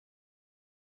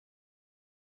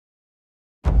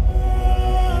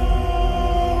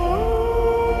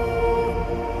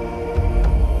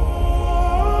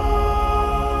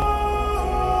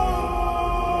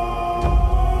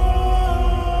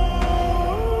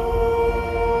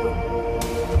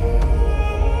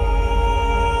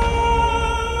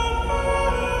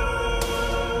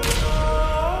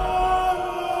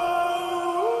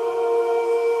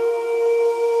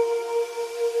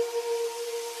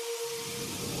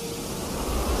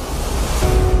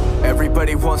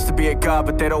Everybody wants to be a god,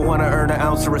 but they don't want to earn an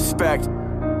ounce of respect.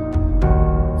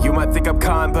 You might think I'm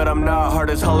kind, but I'm not.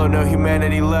 Heart is hollow, no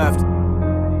humanity left.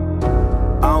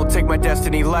 I don't take my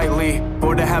destiny lightly,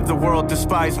 born to have the world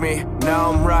despise me. Now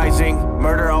I'm rising,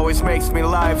 murder always makes me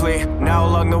lively. Now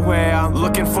along the way I'm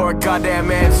looking for a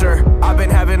goddamn answer. I've been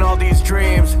having all these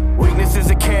dreams. Weakness is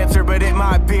a cancer, but it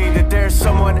might be that there's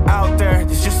someone out there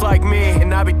that's just like me.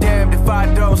 And I'll be damned if I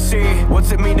don't see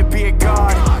what's it mean to be a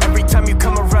god. Every time you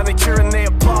come around they cheer and they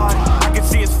applaud. I can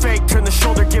see it's fake, turn the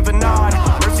shoulder, give a nod.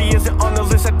 Mercy isn't on the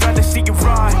list, I'd rather see you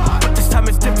ride. But this time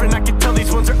it's different, I can tell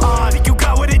these ones are odd. You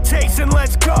got what it takes and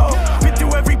let's go. Been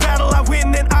through every battle, I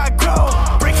win, then I grow.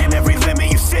 Breaking every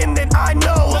limit, you sin, then I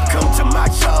know. Welcome to my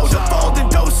show, the bold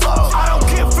and don't slow. I don't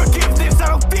give forgiveness, I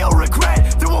don't feel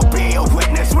regret. There won't be a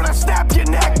witness when I snap your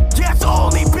neck. Yeah, it's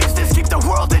only business, keep the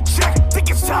world in check. Think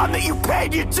it's time that you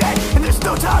paid your debt, and there's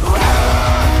no time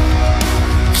left.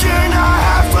 You're not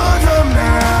half of the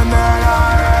man that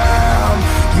I am.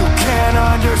 You can't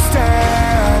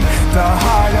understand the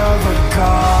heart of a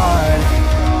god.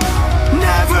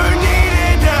 Never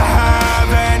needed to have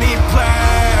any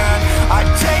plan. I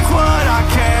take what I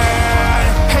can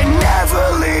and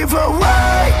never leave a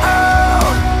way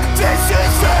out. This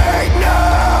is fate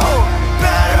now.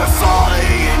 Better fall to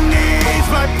your knees.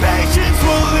 My patience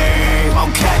will leave. I'll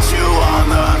catch you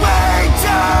on the way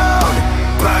down.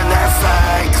 Burn their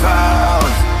fake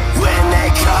crowns. When they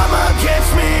come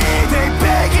against me, they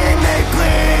beg and they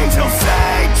bleed till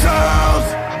fake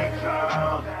truth.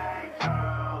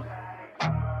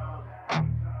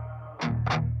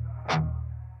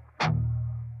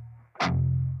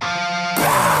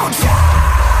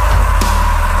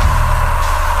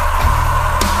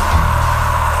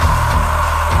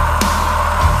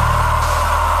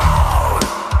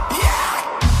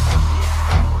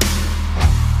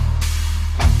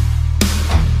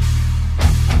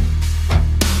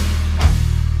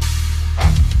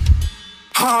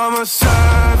 I'm a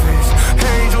savage,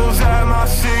 angels at my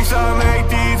six. I make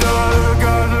these other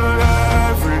guys look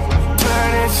average.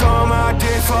 Planets on my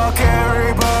dick, fuck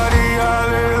everybody, I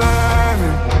live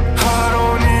laughing. I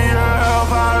don't need your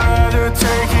help, I'd rather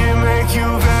take it, make you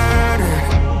better.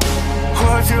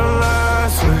 What's your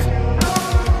last word?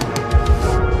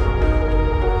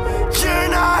 You're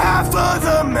not half of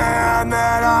the man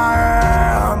that I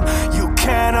am. You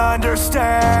can't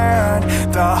understand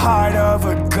the heart of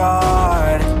a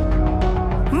god.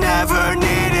 Never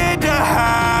needed to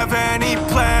have any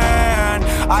plan.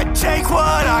 I take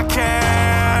what I can